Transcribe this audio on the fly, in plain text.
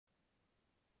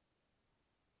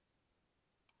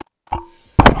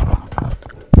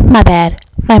My bad.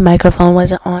 My microphone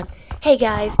wasn't on. Hey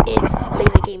guys, it's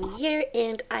Layla Gaming here,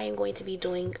 and I am going to be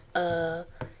doing a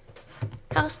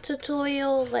house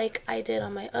tutorial like I did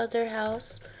on my other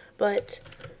house, but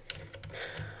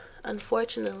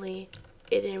unfortunately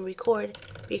it didn't record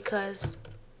because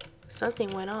something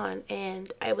went on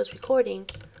and I was recording,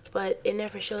 but it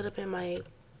never showed up in my,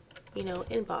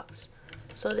 inbox.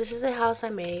 So this is the house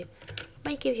I made.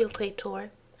 Might give you a quick tour.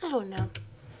 I don't know.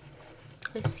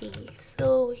 Let's see.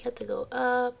 So we have to go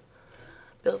up.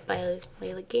 Built by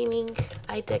Layla Gaming.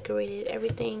 I decorated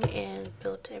everything and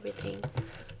built everything.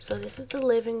 So this is the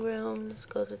living room. This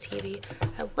goes the TV.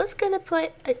 I was gonna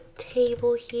put a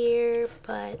table here,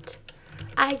 but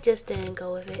I just didn't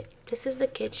go with it. This is the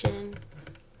kitchen.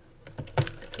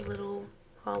 It's a little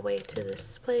hallway to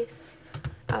this place.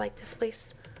 I like this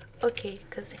place. Okay,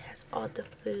 because it has all the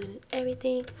food and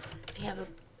everything. We have a,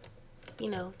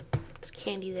 there's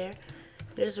candy there.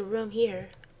 There's a room here.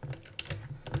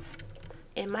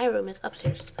 And my room is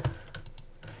upstairs.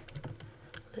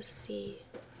 Let's see.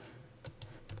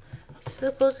 It's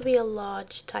supposed to be a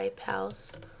lodge type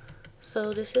house.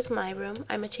 So this is my room.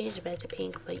 I'm gonna change the bed to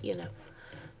pink, but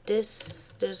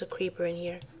there's a creeper in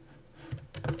here.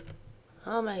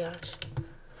 Oh my gosh.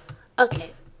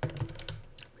 Okay.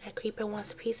 That creeper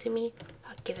wants a piece of me.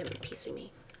 I'll give him a piece of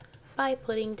me by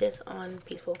putting this on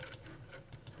peaceful.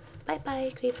 Bye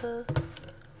bye, creeper.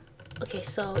 Okay,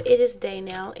 so it is day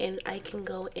now and I can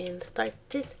go and start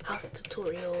this house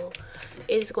tutorial.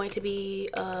 It is going to be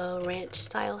a ranch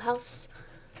style house.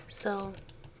 So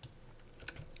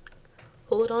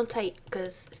hold on tight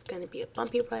because it's going to be a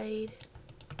bumpy ride.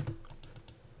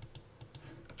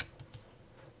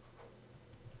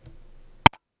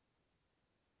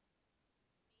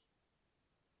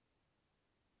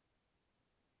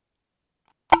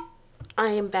 I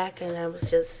am back and I was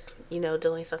just,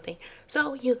 doing something.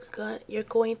 So you're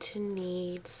going to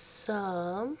need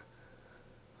some,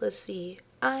 let's see,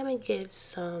 I'm going to get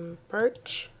some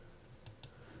birch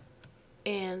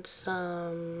and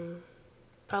some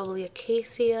probably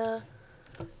acacia,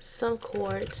 some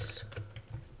quartz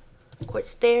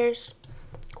stairs,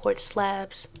 quartz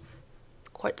slabs,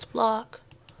 quartz block,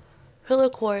 pillar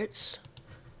quartz.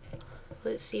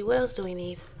 Let's see, what else do we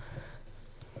need?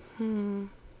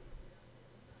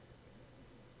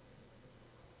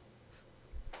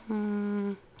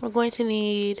 We're going to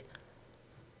need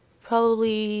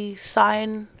probably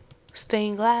cyan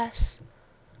stained glass.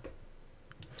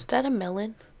 Is that a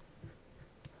melon?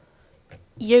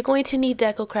 You're going to need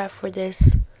DecoCraft for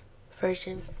this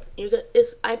version.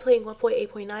 I'm playing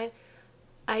 1.8.9.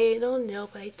 I don't know,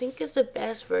 but I think it's the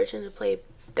best version to play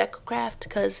DecoCraft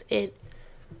because it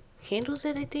handles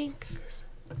it, I think. 'Cause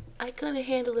I couldn't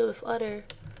handle it with other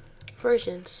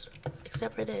versions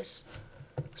except for this.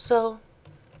 So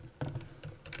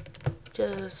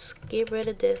just get rid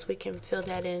of this. We can fill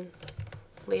that in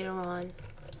later on.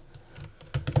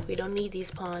 We don't need these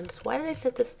pawns. Why did I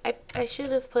set this? I should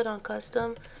have put on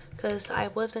custom because I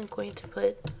wasn't going to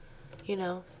put,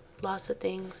 lots of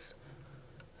things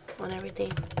on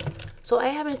everything. So I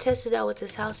haven't tested out with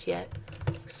this house yet.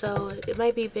 So it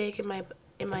might be big, it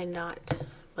might not,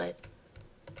 but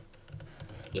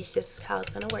it's just how it's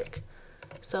gonna work.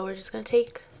 So we're just gonna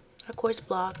take our quartz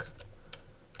block,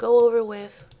 go over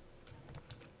with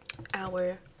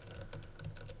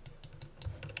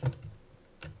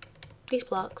these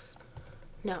blocks.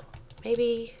 No,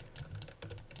 maybe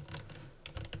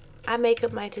I make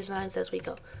up my designs as we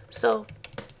go. So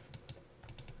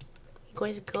you're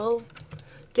going to go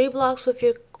 3 blocks with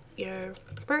your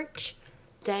birch,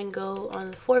 then go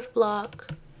on the 4th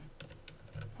block.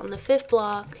 On the 5th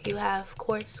block you have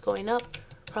quartz going up,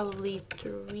 probably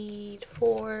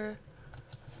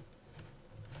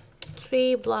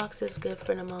 3 blocks is good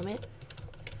for the moment.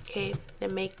 Okay,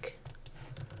 then make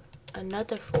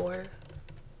another 4,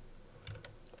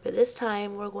 but this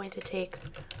time we're going to take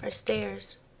our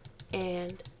stairs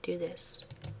and do this.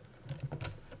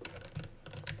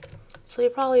 So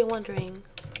you're probably wondering,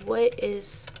 what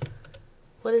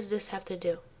does this have to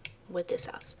do with this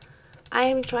house?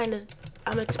 I'm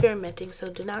experimenting, so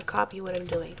do not copy what I'm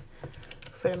doing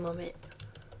for the moment.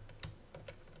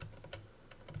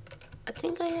 I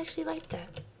think I actually like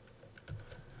that.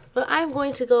 But I'm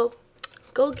going to go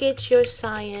get your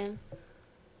cyan.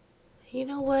 You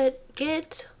know what?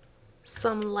 Get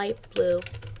some light blue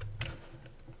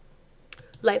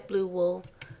wool.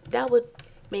 That would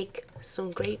make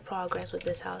some great progress with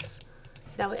this house.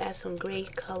 That would add some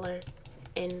great color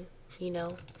and,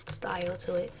 style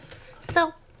to it.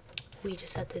 So we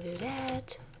just have to do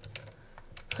that.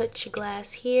 Put your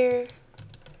glass here,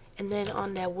 and then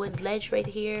on that wood ledge right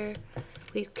here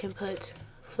we can put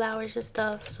flowers and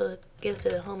stuff, so it gives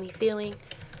it a homey feeling.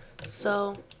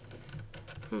 So,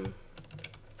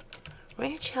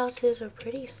 ranch houses are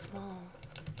pretty small.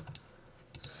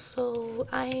 So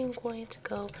I am going to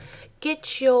go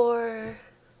get your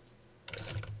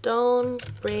stone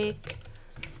brick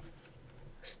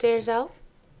stairs out.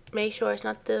 Make sure it's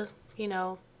not the, you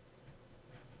know,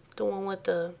 the one with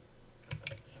the,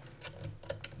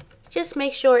 just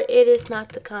make sure it is not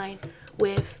the kind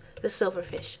with the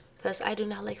silverfish, because I do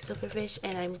not like silverfish,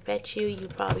 and I bet you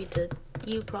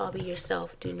probably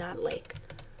yourself do not like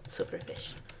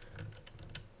silverfish.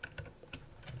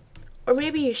 Or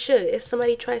maybe you should. If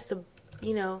somebody tries to,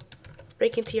 you know,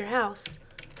 break into your house,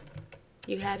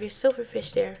 you have your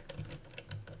silverfish there.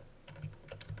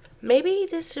 Maybe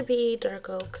this should be dark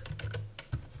oak.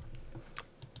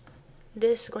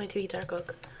 This is going to be dark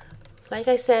oak. Like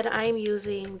I said, I'm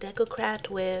using DecoCraft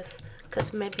with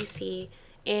Custom NPC,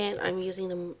 and I'm using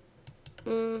them.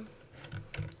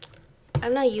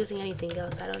 I'm not using anything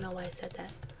else. I don't know why I said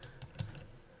that.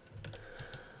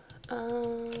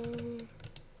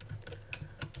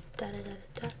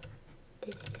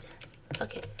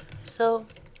 Okay, so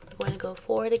we're going to go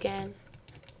forward again.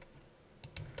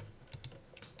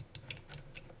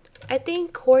 I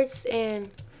think quartz and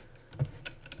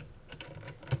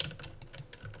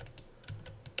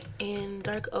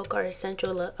dark oak are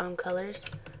essential colors,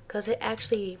 because it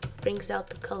actually brings out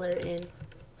the color in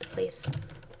the place.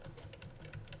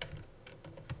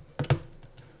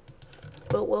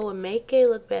 But what would make it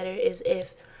look better is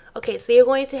if, okay, so you're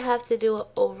going to have to do an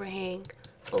overhang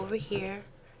over here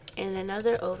and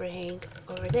another overhang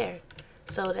over there.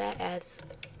 So that adds,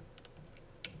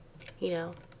 you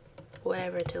know,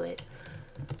 whatever to it.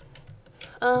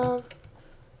 Going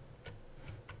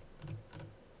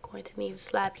to need a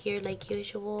slab here like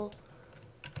usual.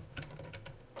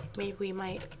 Maybe we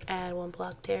might add one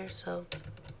block there, so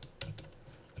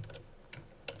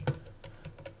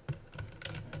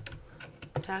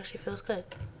that actually feels good.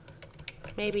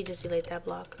 Maybe just delete that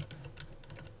block.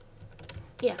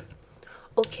 Yeah.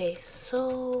 Okay,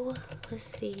 so let's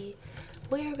see.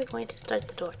 Where are we going to start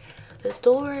the door? This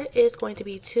door is going to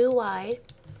be too wide.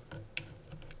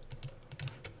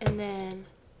 And then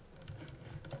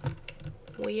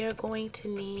we are going to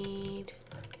need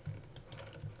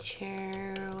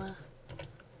chair.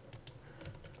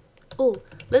 Oh,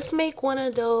 let's make one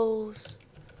of those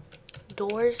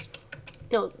doors.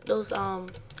 No, those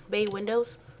bay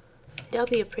windows. That'll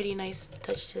be a pretty nice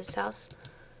touch to this house.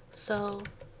 So,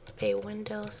 bay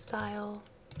window style.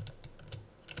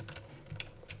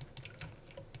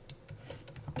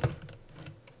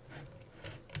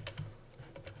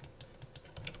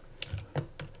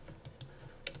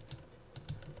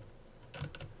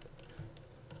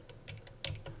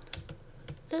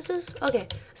 This is okay.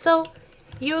 So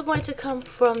you're going to come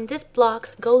from this block,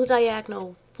 go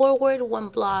diagonal forward one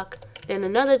block, then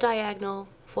another diagonal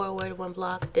forward one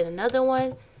block, then another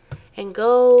one, and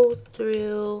go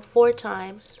through 4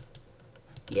 times.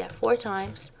 Yeah, 4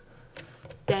 times.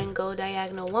 Then go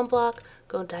diagonal one block,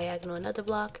 go diagonal another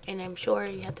block, and I'm sure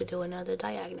you have to do another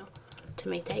diagonal to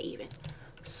make that even.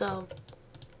 So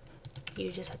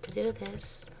you just have to do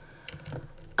this.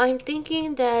 I'm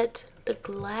thinking that the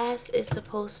glass is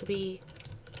supposed to be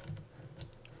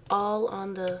all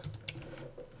on the,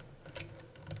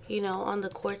 you know, on the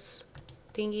quartz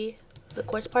thingy, the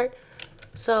quartz part.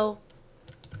 So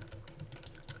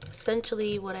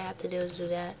essentially what I have to do is do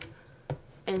that,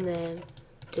 and then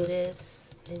do this,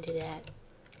 and do that.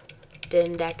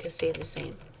 Then that could stay the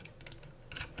same.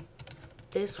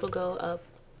 This will go up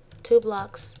 2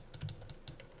 blocks,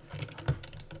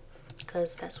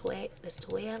 because that's the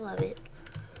way I love it.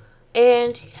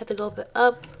 And you have to go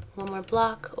up 1 more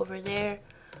block over there,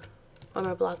 1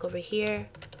 more block over here.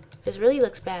 This really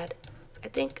looks bad. I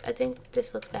think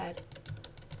this looks bad.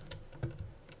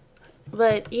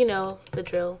 But you know the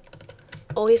drill.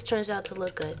 Always turns out to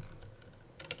look good.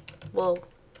 Well,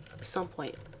 at some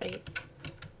point, right?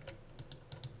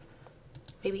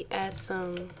 Maybe add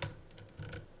some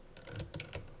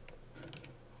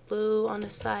blue on the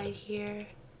side here.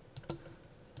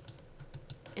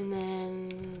 And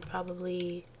then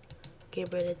probably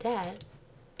get rid of that,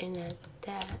 and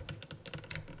that,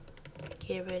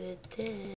 get rid of this.